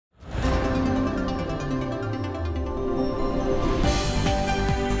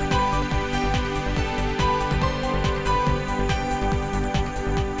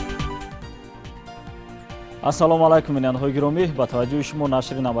ассалому алайкум бинандаҳои гиромӣ, ба таваҷҷӯҳи шумо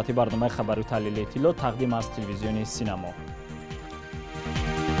нашри навбати барномаи хабарию таҳлилии иттилоъ тақдим аз телевизиони синамо.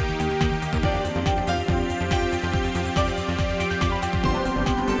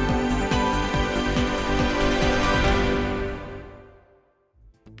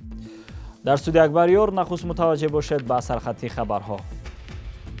 дар студияи акбариёр нахуст мутаваҷҷеҳ бошед ба сархати хабарҳо.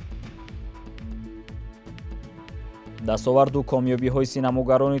 дастоварду комёбиҳои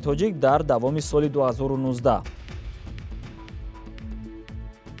синамогарони тоҷик дар давоми соли 2019.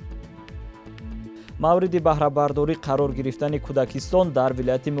 мавриди баҳрабардорӣ қарор гирифтани кӯдакистон дар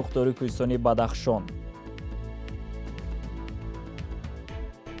вилояти мухтории кӯҳистони Бадахшон.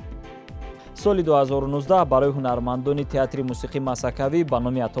 соли 2019 барои ҳунармандони театри мусиқӣ масакавӣ ба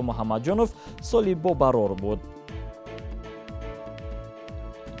номи Ато Муҳаммадҷонов соли бобарор буд.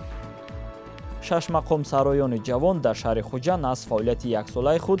 6 мақом сароёни ҷавон дар шаҳри Хуҷанд аз фаъолияти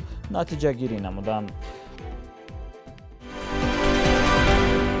яксолаи худ натиҷагирӣ намуданд.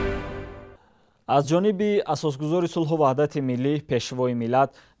 аз ҷониби асосгузори сулҳу ваҳдати миллӣ, пешвои миллат,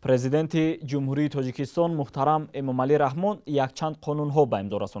 президенти ҷумҳурии Тоҷикистон муҳтарам Эмомалӣ Раҳмон якчанд қонунҳо ба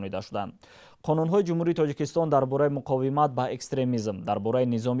имзо расонида шуданд. қонунҳои ҷумҳурии Тоҷикистон дар бораи муқовимат ба экстремизм, дар бораи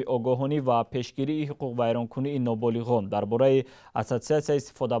низоми огоҳонӣ ва пешгирии ҳуқуқвайронкунии ноболиғон, дар бораи ассотсиатсияи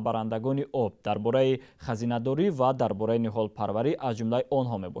истифодабарандагони об, дар бораи хазинадорӣ ва дар бораи ниҳолпарварӣ аз ҷумлаи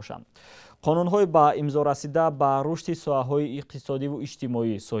онҳо мебошанд. қонунҳои ба имзо расида ба рушди соҳаҳои иқтисодиву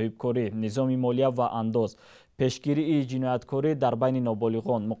иҷтимоӣ, соҳибкорӣ, низоми молия ва андоз, пешгирии ҷинояткорӣ дар байни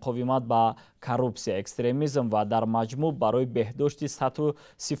ноболиғон, муқовимат ба коррупсия, экстремизм ва дар маҷмӯъ барои беҳдошти сатҳу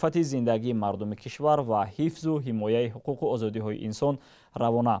сифати зиндагии мардуми кишвар ва ҳифзу ҳимояи ҳуқуқу озодиҳои инсон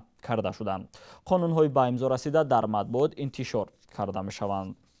равона карда шуданд. қонунҳои ба имзо расида дар матбуот интишор карда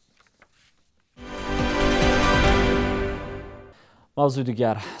мешаванд. мавзӯи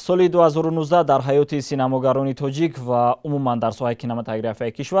дигар, соли 2019 дар ҳаёти синамогарони тоҷик ва умуман дар соҳаи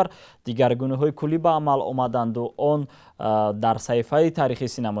кинематографияи кишвар дигаргуниҳои куллӣ ба амал омаданду он дар саҳифаи таърихи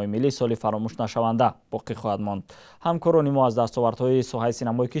синамои миллӣ соли фаромӯшнашаванда боқӣ хоҳад монд. ҳамкорони мо аз дастовардҳои соҳаи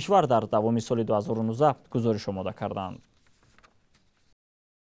синамои кишвар дар давоми соли 2019 гузориш омода карданд.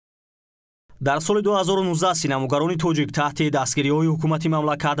 дар соли 2019 синамогарони тоҷик таҳти дастгириҳои ҳукумати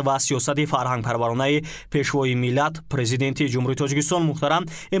мамлакат ва сиёсати фарҳангпарваронаи пешвои миллат, президенти ҷумҳурии Тоҷикистон муҳтарам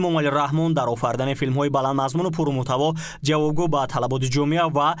Эмомалӣ Раҳмон дар офаридани филмҳои баландмазмуну пурмуҳтаво ҷавобгӯ ба талаботи ҷомеа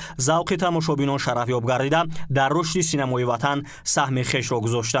ва завқи тамошобинон шарафёб гардида дар рушди синамои ватан саҳми хешро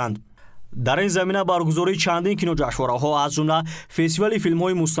гузоштанд. дар ин замина баргузории чандин киноҷашнвораҳо аз ҷумла фестивали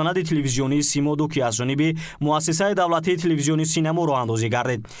филмҳои мустанади телевизионии Симоду ки аз ҷониби муассисаи давлатии телевизиони синамо роҳандозӣ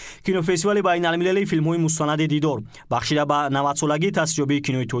гардид, кинофестивали байналмилалии филмҳои мустанади Дидор бахшида ба 90-солагии таъсисёбии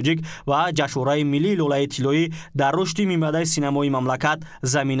кинои тоҷик ва ҷашнвораи миллии Лолаи Иттилоӣ дар рушди мимбаъдаи синамои мамлакат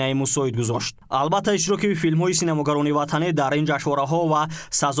заминаи мусоид гузошт. албатта иштироки филмҳои синамогарони ватанӣ дар ин ҷашнвораҳо ва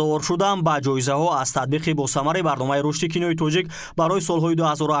сазовор шудан ба ҷоизаҳо аз татбиқи босамари барномаи рушди кинои тоҷик барои солҳои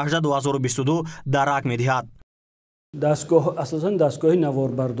 2018-2022 дарак медиҳад. асосан дастгоҳи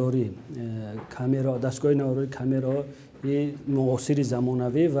наворбардорӣ, дастгоҳи наворбардори камераи муосири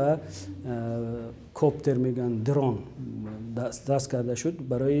замонавӣ ва коптер меган дрон даст карда шуд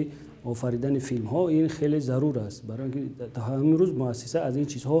барои офаридани филмҳо. ин хеле зарур аст, барои ки та ҳамин рӯз муассиса аз ин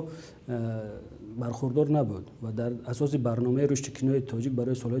чизҳо бархурдор набуд ва дар асоси барномаи рушди кинои тоҷик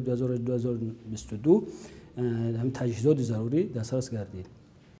барои солҳои 2022 ҳамин таҷҳизоти зарурӣ дастрас гардид.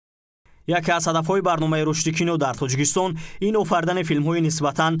 яке аз ҳадафҳои барномаи рушди кино дар Тоҷикистон ин офаридани филмҳои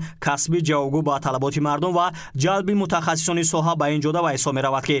нисбатан касбӣ ҷавобгӯ ба талаботи мардум ва ҷалби мутахассисони соҳа ба ин ҷода ба ҳисоб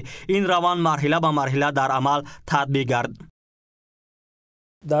меравад ки ин раванд марҳила ба марҳила дар амал татбиқ гардид.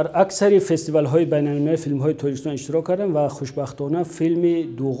 дар аксари фестивалҳои байналмилалии филмҳои Тоҷикистон иштирок кардам ва хушбахтона филми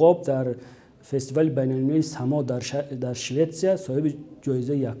Дуғоб дар фестивали байналмилалии Само дар Шветсия соҳиби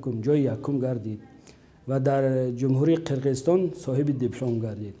ҷои якум гардид ва дар ҷумҳурии Қирғизистон соҳиби диплом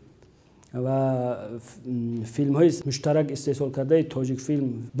гардид. ва филмҳои муштарак истеҳсол кардаи тоҷик филм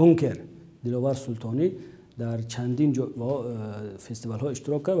Бункер Диловар Султонӣ дар чандин фестивалҳо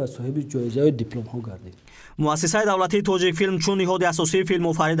иштирок кард ва соҳиби ҷоизаҳои дипломҳо гардид. муассисаи давлатии тоҷик филм чун ниҳоди асосии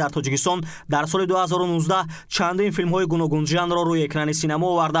филмофарӣ дар Тоҷикистон дар соли 2019 чандин филмҳои гуногун ҷанрро рӯи экрани синамо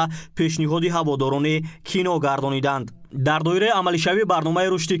оварда пешниҳоди ҳаводорони кино гардониданд. дар доираи амалишавии барномаи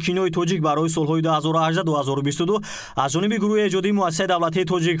рушди кинои тоҷик барои солҳои 2018-2022 аз ҷониби гурӯҳи эҷодии муассисаи давлатии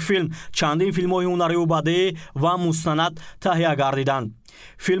тоҷик филм чандин филмҳои ҳунарию бадеӣ ва мустанад таҳия гардиданд.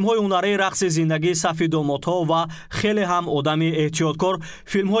 филмҳои ҳунарии рақси зиндагии сафи домодҳо ва хеле ҳам одами эҳтиёткор,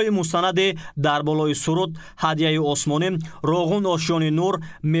 филмҳои мустанади дар болои суруд, ҳадияи осмонӣ, роғун ошёни нур,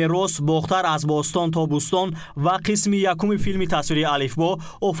 мерос, бохтар аз бостон то бӯстон ва қисми якуми филми тасвирии алифбо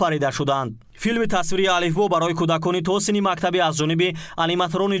офарида шуданд. филми тасвирии алифбо барои кӯдакони то синни мактабӣ аз ҷониби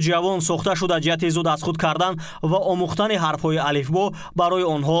аниматорони ҷавон сохта шуда ҷиҳати зуд аз худ кардан ва омӯхтани ҳарфҳои алифбо барои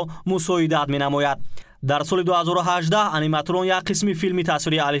онҳо мусоидат менамояд. дар соли 2018 аниматорон як қисми филми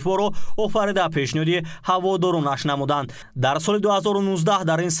тасвирии алифборо офарида пешниҳоди ҳаводоронаш намуданд. дар соли 2019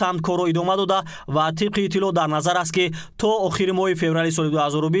 дар ин самт корро идома дода ва тибқи иттилоъ дар назар аст ки то охири моҳи феврали соли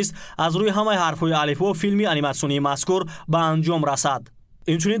 2020 аз рӯи ҳамаи ҳарфҳои алифбо филми аниматсионии мазкур ба анҷом расад.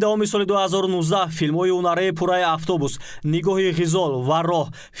 инчунин давоми соли 2019 филмҳои ҳунарии пурраи автобус, нигоҳи ғизол ва роҳ,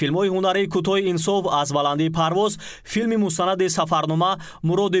 филмҳои ҳунарии кӯтоҳи инсоф аз баландии парвоз, филми мустанади сафарнома,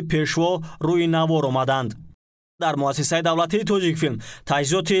 муроди пешво рӯи навор омаданд. дар муассисаи давлатии тоҷикфилм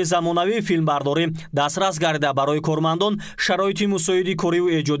таҷҳизоти замонавии филмбардорӣ дастрас гардида барои кормандон шароити мусоиди корию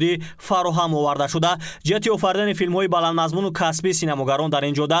эҷодӣ фароҳам оварда шуда, ҷиҳати офаридани филмҳои баландмазмуну касби синамогарон дар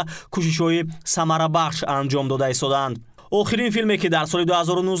ин ҷода кӯшишҳои самарабахш анҷом дода истодаанд. охирин филме ки дар соли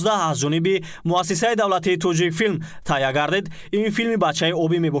 2019 аз ҷониби муассисаи давлатии тоҷикфилм таҳия гардид, ин филми бачаи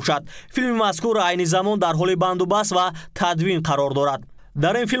обӣ мебошад. филми мазкур айни замон дар ҳоли бандубаст ва тадвин қарор дорад.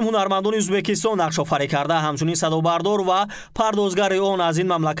 дар ин филм ҳунармандони ӯзбекистон нақшофарӣ карда, ҳамчунин садобардор ва пардозгари он аз ин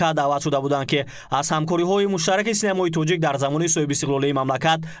мамлакат даъват шуда буданд ки аз ҳамкориҳои муштараки синамои тоҷик дар замони соҳибистиқлолии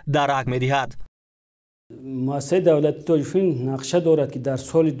мамлакат дарак медиҳад. муассисаи давлатии тоҷикфилм нақша дорад ки дар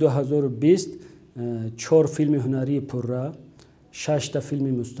соли 2020 4 филми ҳунарии пурра, 6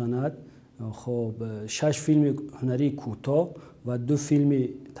 филми мустанад, 6 филми ҳунарии кӯтоҳ ва 2 филми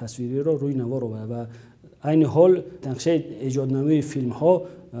тасвириро рӯи навор овард ва айни ҳол нақшаи эҷоднамои филмҳо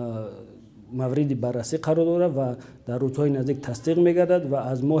мавриди баррасӣ қарор дорад ва дар рӯзҳои наздик тасдиқ мегардад ва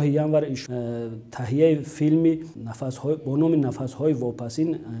аз моҳи январ таҳияи филми бо номи нафасҳои вопасин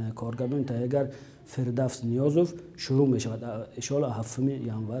коргардони таҳиягар фирдавс ниёзов шурӯъ мешавад. иншоаллоҳ 7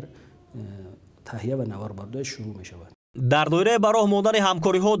 январ таҳия ва наварбардорӣ шурӯъ мешавад. дар доираи ба роҳ мондани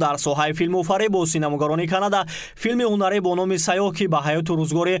ҳамкориҳо дар соҳаи филмофарӣ бо синамогарони Канада, филми ҳунарӣ бо номи «Сайёҳ» ки ба ҳаёту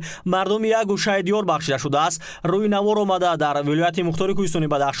рӯзгори мардуми як гӯшаи диёр бахшида шудааст, рӯи навор омада дар вилояти мухтори Кӯҳистони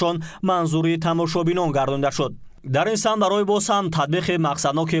Бадахшон манзури тамошобинон гардонида шуд. дар ин самт барои боз ҳам татбиқи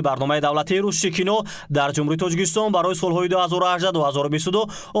мақсадноки барномаи давлатии рушди кино дар ҷумҳурии Тоҷикистон барои солҳои 2018-2022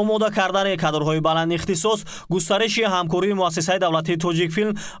 омода кардани кадрҳои баландихтисос, густариши ҳамкории муассисаи давлатии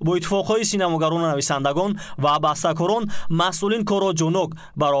Тоҷикфилм бо иттифоқҳои синамогарону нависандагон ва бастакорон масъулин корро ҷонок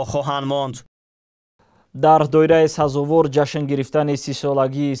ба роҳ хоҳанд монд. дар доираи сазовор ҷашн гирифтани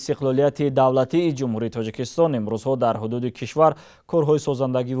 30-солагии истиқлолияти давлатии ҷумҳурии Тоҷикистон имрӯзҳо дар ҳудуди кишвар корҳои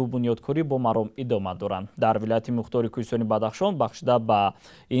созандагиву бунёдкорӣ бо маром идома доранд. дар вилояти мухтори Кӯҳистони Бадахшон бахшида ба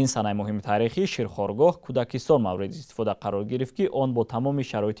ин санаи муҳими таърихӣ ширхоргоҳ кӯдакистон мавриди истифода қарор гирифт ки он бо тамоми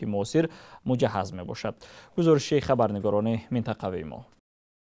шароити муосир муҷаҳҳаз мебошад. гузориши хабарнигорони минтақавии мо.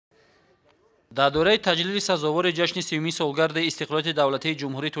 дар дораи таҷлили сазовори ҷашни 30-юми солгарди истиқлолияти давлатии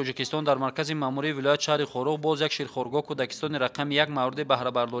ҷумҳурии Тоҷикистон дар маркази маъмурии вилоят шаҳри Хорӯғ боз як ширхоргоҳ кӯдакистони рақами 1 мавриди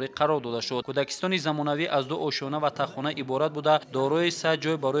баҳрабардорӣ қарор дода шуд. кӯдакистони замонавӣ аз 2 ошёна ва таххона иборат буда, дорои 100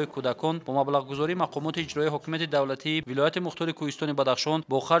 ҷой барои кӯдакон бо маблағгузории мақомоти иҷроии ҳокимияти давлатии вилояти мухтори Кӯҳистони Бадахшон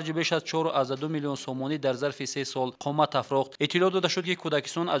бо харҷи беш аз 4,2 миллион сомонӣ дар зарфи 3 сол қомат афрохт. иттилоъ дода шуд ки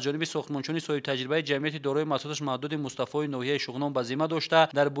кӯдакистон аз ҷониби сохтмончуни соҳибтаҷрибаи ҷамъияти дорои маҳсулоташ маҳдуди Мустафои ноҳияи Шуғнон ба зимма дошта,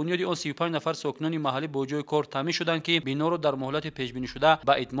 дар бунёди он 35 нафар сокинони маҳаллӣ бо ҷои кор таъмин шуданд ки биноро дар муҳлати пешбинишуда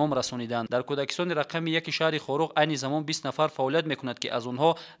ба итмом расониданд. дар кӯдакистони рақами 1 шаҳри Хорӯғ айни замон 20 нафар фаъолият мекунад ки аз онҳо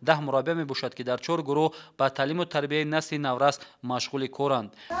 10 мураббиё мебошад ки дар 4 гурӯҳ ба таълиму тарбияи насли наврас машғули коранд.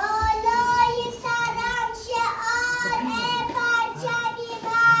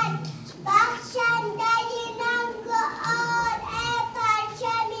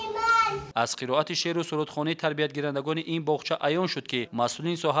 аз қироати шеъру сурудхонии тарбиятгирандагони ин боғча аён шуд ки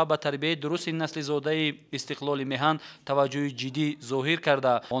масъулин соҳа ба тарбияи дурусти насли зодаи истиқлоли меҳан таваҷҷӯҳи ҷиддӣ зоҳир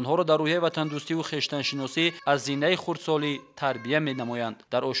карда, онҳоро дар рӯҳия ватандӯстиву хештаншиносӣ аз зиндаи хурдсолӣ тарбия менамоянд.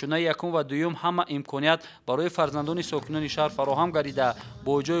 дар ошӯнаи якум ва дуюм ҳама имконият барои фарзандони сокинони шаҳр фароҳам гардида,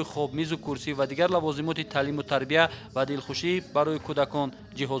 бо ҷои хоб, мизу курсӣ ва дигар лавозимоти таълиму тарбия ва дилхушӣ барои кӯдакон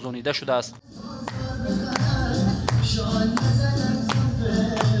ҷиҳозонида шудааст.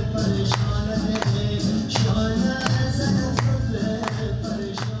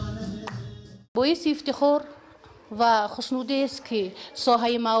 боиси ифтихор ва хушнудиест ки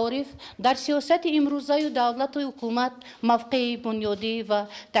соҳаи маориф дар сиёсати имрӯзаю давлату ҳукумат мавқеи бунёдӣ ва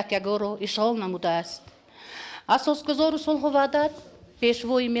такягоҳро ишғол намудааст. асосгузору сулҳу ваҳдат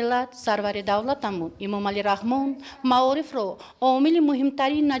пешвои миллат сарвари давлатамон имомалӣ раҳмон маорифро омили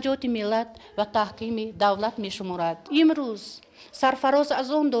муҳимтарин наҷоти миллат ва таҳкими давлат мешуморад. имрӯз сарфароз аз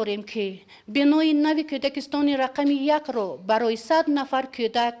он дорем ки бинои нави кӯдакистони рақами 1-ро барои 100 нафар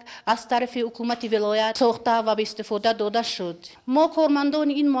кӯдак аз тарафи ҳукумати вилоят сохта ва ба истифода дода шуд. мо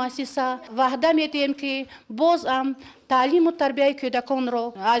кормандони ин муассиса ваъда медиҳем ки боз ам таълиму тарбияи кӯдаконро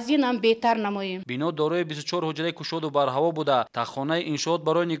аз ин ҳам беҳтар намоем. бино дорои 24 ҳуҷраи кушоду барҳаво буда таххонаи иншоот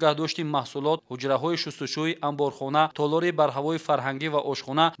барои нигаҳдошти маҳсулот, ҳуҷраҳои шустушӯӣ, амборхона, толори барҳавои фарҳангӣ ва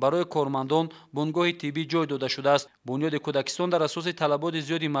ошхона барои кормандон, бунгоҳи тиббӣ ҷой дода шудааст. бунёди кӯдакистон дар асоси талаботи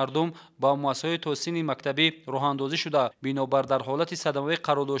зиёди мардум ба муассисаҳои то синни мактабӣ роҳандозӣ шуда, бинобар дар ҳолати садамавӣ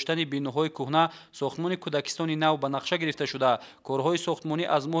қарор доштани биноҳои кӯҳна сохтмони кӯдакистони нав ба нақша гирифта шуда, корҳои сохтмонӣ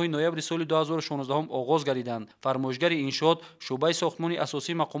аз моҳи ноябри соли 2016 оғоз гардиданд. фармоишгари иншоот шӯъбаи сохтмони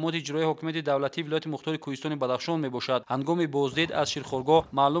асосии мақомоти иҷроии ҳокимияти давлатии вилояти мухтори кӯҳистони Бадахшон мебошад. ҳангоми боздид аз ширхӯргоҳ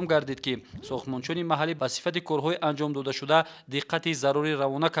маълум гардид ки сохтмончиёни маҳаллӣ ба сифати корҳои анҷом додашуда диққати зарури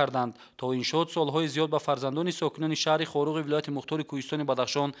равона карданд, то иншоот солҳои зиёд ба фарзандони сокинони шаҳри хоруғи вилояти мухтори кӯҳистони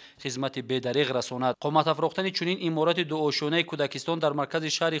Бадахшон хизмати бедариғ расонад. қоматафрохтани чунин иморати дуошонаи кӯдакистон дар маркази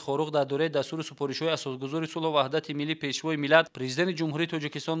шаҳри хоруғ дар дораи дастури супоришҳои асосгузори сулҳу ваҳдати миллӣ пешвои миллат президенти ҷумҳурии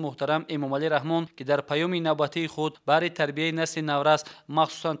Тоҷикистон муҳтарам Эмомалӣ Раҳмон ки дар паёми навбатии худ баъри тарбияи насли наврас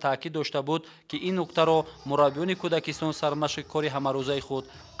махсусан таъкид дошта буд ки ин нуктаро мураббиёни кӯдакистон сармашқи кори ҳамарӯзаи худ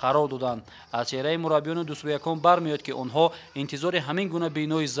қарор доданд. аз чеҳраи мураббиёни дусрӯякон бармеояд ки онҳо интизори ҳамин гуна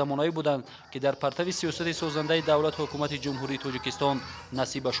бинои замонавӣ буданд ки дар партави сиёсати созандаи давлат ҳукумати ҷумҳурии Тоҷикистон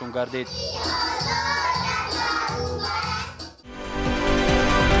насибашон гардид.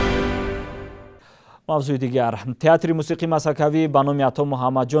 мавзӯи дигар, театри мусиқӣ масакавӣ ба номи Атто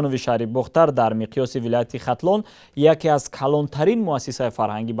Муҳаммадҷонови Шаҳрибохтар дар миқёси вилояти Хатлон яке аз калонтарин муассисаи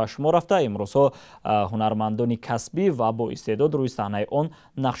фарҳангӣ ба шумор рафта, имрӯзҳо ҳунармандони касбӣ ва бо истеъдод рӯи саҳнаи он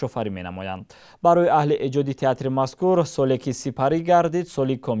нақшофарӣ менамоянд. барои аҳли эҷоди театри мазкур соле ки сипарӣ гардид,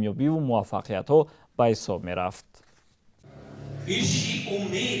 соли комёбиву муваффақиятҳо ба ҳисоб мерафт. ишқи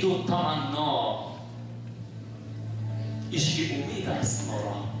умеду таманно, ишқи умед аст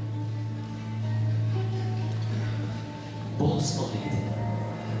моро. باز آید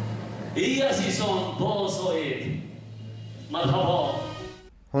ای عزیزان باز آید. مرحبا.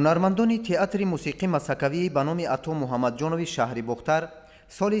 ҳунармандони театри мусиқӣ масакавӣ ба номи Атто Муҳаммадҷонови Шаҳрибохтар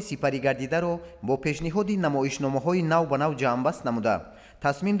соли сипаригардидаро бо пешниҳоди намоишномаҳои нав ба нав ҷамъбаст намуда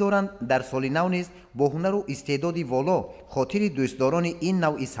тасмим доранд дар соли нав низ бо ҳунару истеъдоди воло хотири дӯстдорони ин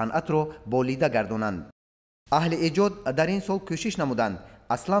навъи санъатро болида гардонанд. аҳли эҷод дар ин сол кӯшиш намуданд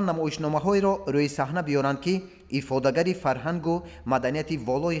аслан намоишномаҳоеро рӯи саҳна биёранд ки ифодагари фарҳангу маданияти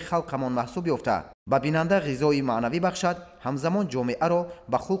волои халқамон маҳсуб ёфта ба бинанда ғизои маънавӣ бахшад, ҳамзамон ҷомеаро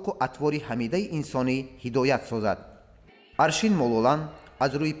ба хулқу атвори ҳамидаи инсонӣ ҳидоят созад. аршин мололан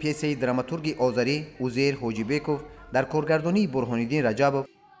аз рӯи пьесаи драматурги озарӣ Узейр Ҳоҷибеков дар коргардонии Бурҳониддин Раҷабов,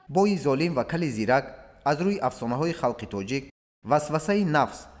 Бои золим ва кали зирак аз рӯи афсонаҳои халқи тоҷик, Васвасаи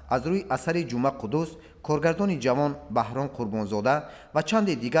нафс аз рӯи асари Ҷумъа Қудус, коргардони ҷавон Баҳром Қурбонзода ва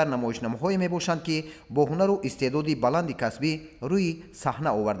чанде дигар намоишномаҳое мебошанд ки бо ҳунару истеъдоди баланди касбӣ рӯи саҳна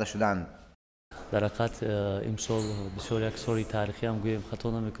оварда шуданд. дар ҳақиқат имсол бисёр як соли таърихӣ ҳам гӯем хато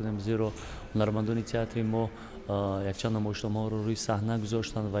намекунем, зеро ҳунармандони театри мо якчанд намоишномаҳоро рӯи саҳна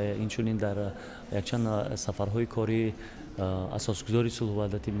гузоштанд ва инчунин дар якчанд сафарҳои корӣ асосгузори сулҳу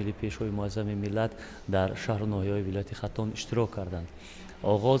ваҳдати миллӣ пешвои муаззами миллат дар шаҳру ноҳияҳои вилояти Хатлон иштирок карданд.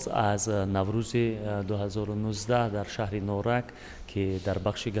 оғоз аз наврӯзи 2019 дар шаҳри Норак ки дар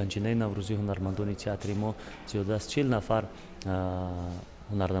бахши ганҷинаи наврӯзи ҳунармандони театри мо зиёда аз 40 нафар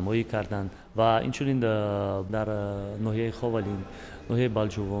ҳунарнамоӣ карданд ва инчунин дар ноҳияи Ховалин, ноҳияи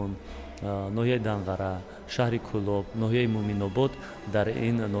Балҷувон, ноҳияи Данғара, шаҳри Кӯлоб, ноҳияи Муминобод, дар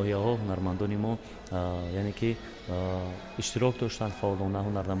ин ноҳияҳо ҳунармандони мо яъне ки иштирок доштанд, фаъолона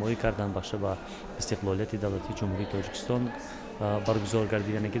ҳунарнамоӣ карданд, бахша ба истиқлолияти давлатии ҷумҳурии Тоҷикистон баргузор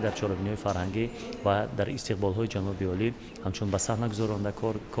гардид, яъне ки дар чорабиниҳои фарҳангӣ ва дар истиқболҳои ҷаноби олӣ ҳамчун ба саҳна гузаронда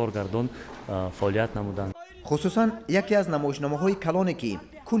коргардон фаъолият намуданд. хусусан яке аз намоишномаҳои калоне ки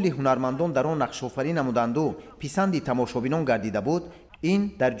кулли ҳунармандон дар он нақшофарӣ намуданду писанди тамошобинон гардида буд, ин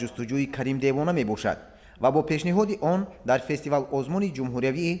дар ҷустуҷӯи Карим Девона мебошад ва бо пешниҳоди он дар фестивал озмуни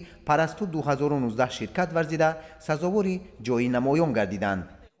ҷумҳуриявии Парасту 2019 ширкат варзида сазовори ҷои намоён гардиданд.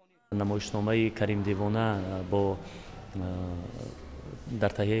 намоишномаи Карим Девона бо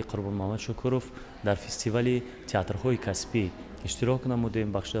дар таҳияи Қурбон Муҳаммад Шукуров дар фестивали театрҳои касбӣ иштирок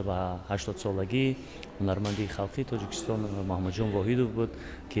намудем. бахша ба 80-солагии ҳунарманди халқии Тоҷикистон Муҳаммадҷон Воҳидов буд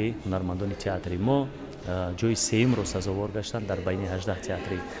ки ҳунармандони театри мо ҷои сеюмро сазовор гаштанд дар байни 18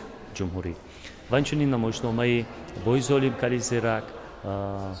 театри ҷумҳурӣ. ва инчунин намоишномаи Бои золим кали зирак,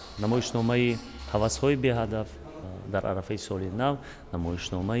 намоишномаи ҳавасҳои беҳадаф дар арафаи соли нав,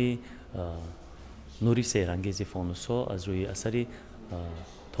 намоишномаи нури серангези фонусҳо аз рӯи асари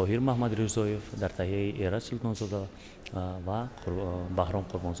тоҳир маҳмадрезоев дар таҳияи эрад султонзода ва баҳром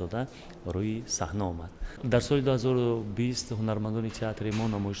қурбонзода рӯи саҳна омад. дар соли 2020 ҳунармандони театри мо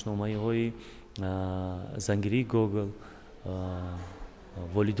намоишномаиҳои зангирии гогл,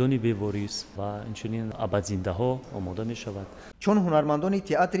 волидони беворис ва инчунин абадзиндаҳо омода мешавад. чун ҳунармандони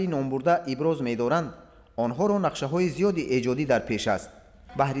театри номбурда иброз медоранд, онҳоро нақшаҳои зиёди эҷодӣ дар пеш аст.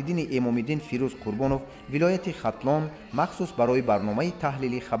 баҳриддини эмомиддин фирӯз қурбонов, вилояти хатлон, махсус барои барномаи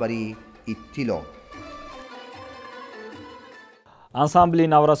таҳлилӣ хабарии иттилоъ. ансамбли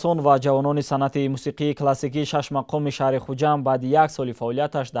наврасон ва ҷавонони санъати мусиқии классикии шаш мақоми шаҳри хуҷанд баъди 1 соли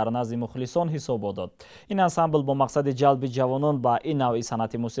фаъолияташ дар назди мухлисон ҳисобот дод. ин ансамбл бо мақсади ҷалби ҷавонон ба ин навъи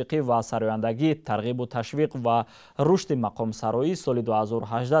санъати мусиқӣ ва сарояндагӣ, тарғибу ташвиқ ва рушди мақомсароӣ соли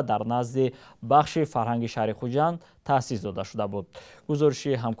 2018 дар назди бахши фарҳанги шаҳри хуҷанд таъсис дода шуда буд.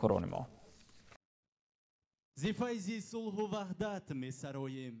 гузориши ҳамкорони мо.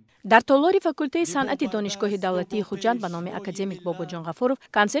 дар толори факултаи санъати донишгоҳи давлатии хуҷанд ба номи академик бобоҷон ғафуров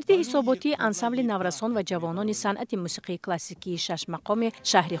консерти ҳисоботии ансамбли наврасон ва ҷавонони санъати мусиқии классикии шаш мақоми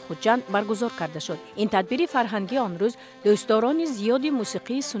шаҳри хуҷанд баргузор карда шуд. ин тадбири фарҳангӣ он рӯз дӯстдорони зиёди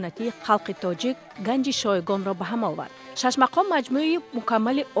мусиқии суннатии халқи тоҷик ганҷи шоягонро ба ҳам овард. шаш мақом маҷмӯи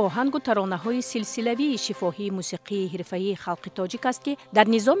мукаммали оҳангу таронаҳои силсилавии шифоҳии мусиқии ҳирфаии халқи тоҷик аст, ки дар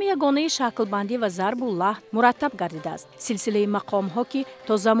низоми ягонаи шаклбандӣ ва зарбу лаҳн мураттаб гардидааст. силсилаи мақомҳо, ки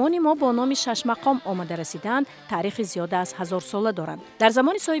то замони мо бо номи шаш мақом омада расидаанд, таърихи зиёда аз 1000 сола доранд. дар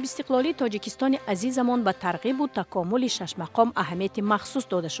замони соҳибистиқлолии тоҷикистони азизамон ба тарғибу такомули шаш мақом аҳамияти махсус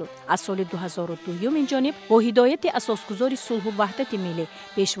дода шуд. аз соли 2002 инҷониб бо ҳидояти асосгузори сулҳу ваҳдати миллӣ,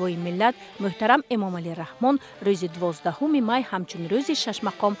 пешвои миллат муҳтарам эмомалӣ раҳмон, рӯзи 12 май ҳамчун рӯзи шаш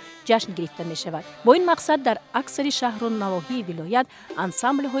мақом ҷашн гирифта мешавад. бо ин мақсад дар аксари шаҳру навоҳии вилоят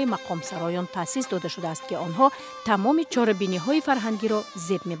ансамблҳои мақомсароён таъсис дода шудааст, ки онҳо тамоми чорабиниҳои фарҳангиро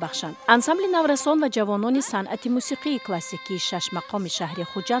зеб мебахшанд. ансамбли наврасон ва ҷавонони санъати мусиқии классикии шаш мақоми шаҳри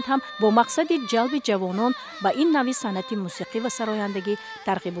хуҷанд ҳам бо мақсади ҷалби ҷавонон ба ин навъи санъати мусиқӣ ва сарояндагӣ,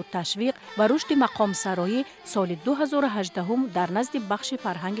 тарғибу ташвиқ ва рушди мақомсароӣ соли 2018 дар назди бахши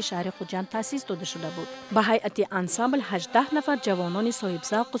фарҳанги шаҳри хуҷанд таъсис дода шуда буд. ба ҳайати ансамбл 18 нафар ҷавонони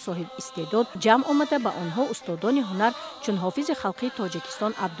соҳибзавқу соҳибистеъдод ҷамъ омада ба онҳо устодони ҳунар чун ҳофизи халқии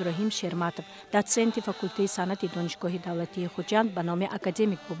тоҷикистон абдураҳим шерматов, датсенти факултаи санъати донишгоҳи давлатии хуҷанд ба номи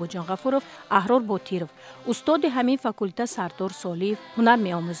академик бобоҷон ғафуров, аҳрор ботиров, устоди ҳамин факулта сардор солиев ҳунар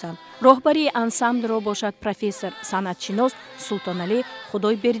меомӯзанд. роҳбарии ансамблро бошад профессор санъатшинос султоналӣ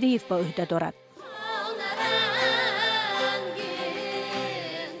худойбердиев ба ӯҳда дорад.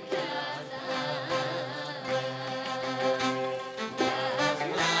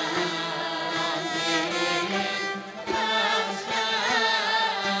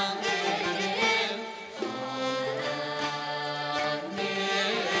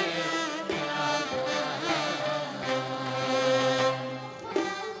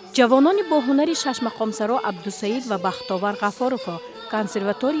 ҷавонони бо ҳунари шашмақомсаро абдусаид ва бахтовар ғафоровро,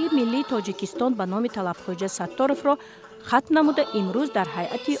 консерваторияи миллии тоҷикистон ба номи талабхоҷа сатторовро хат намуда имрӯз дар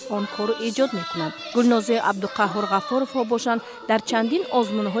ҳайати он кору эҷод мекунанд. гулнозе абдуқаҳҳор ғафоровҳо бошанд дар чандин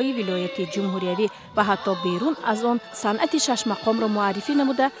озмунҳои вилояти ҷумҳуриявӣ ва ҳатто берун аз он санъати шашмақомро муаррифӣ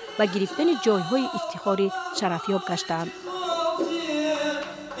намуда ба гирифтани ҷойҳои ифтихорӣ шарафёб гаштаанд.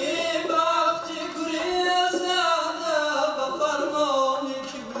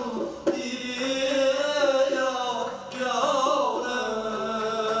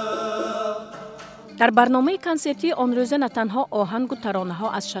 дар барномаи консертии он рӯза на танҳо оҳангу таронаҳо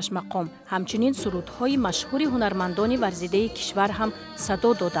аз шашмақом, ҳамчунин сурудҳои машҳури ҳунармандони варзидаи кишвар ҳам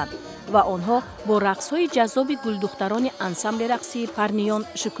садо доданд ва онҳо бо рақсҳои ҷаззоби гулдухтарони ансамбли рақсии парниён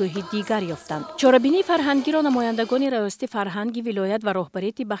шукӯҳи дигар ёфтанд. чорабинии фарҳангиро намояндагони раёсати фарҳанги вилоят ва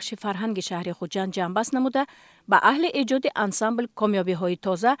роҳбарияти бахши фарҳанги шаҳри хуҷанд ҷамъбаст намуда ба аҳли эҷоди ансамбл комёбиҳои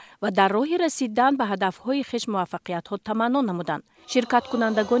тоза ва дар роҳи расидан ба ҳадафҳои хеш муваффақиятҳо таманно намуданд.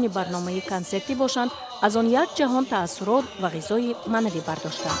 ширкаткунандагони барномаи консертӣ бошанд аз он як ҷаҳон таассурот ва ғизои маънавӣ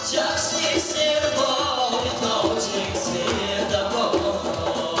бардоштанд.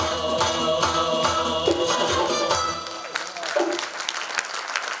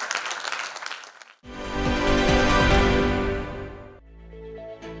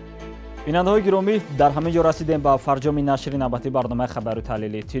 бинандаҳои гиромӣ, дар ҳамин ҷо расидем ба фарҷоми нашри навбатии барномаи хабарию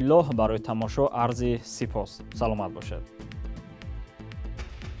таҳлилии Иттилоъ. барои тамошо арзи сипос. саломат бошед.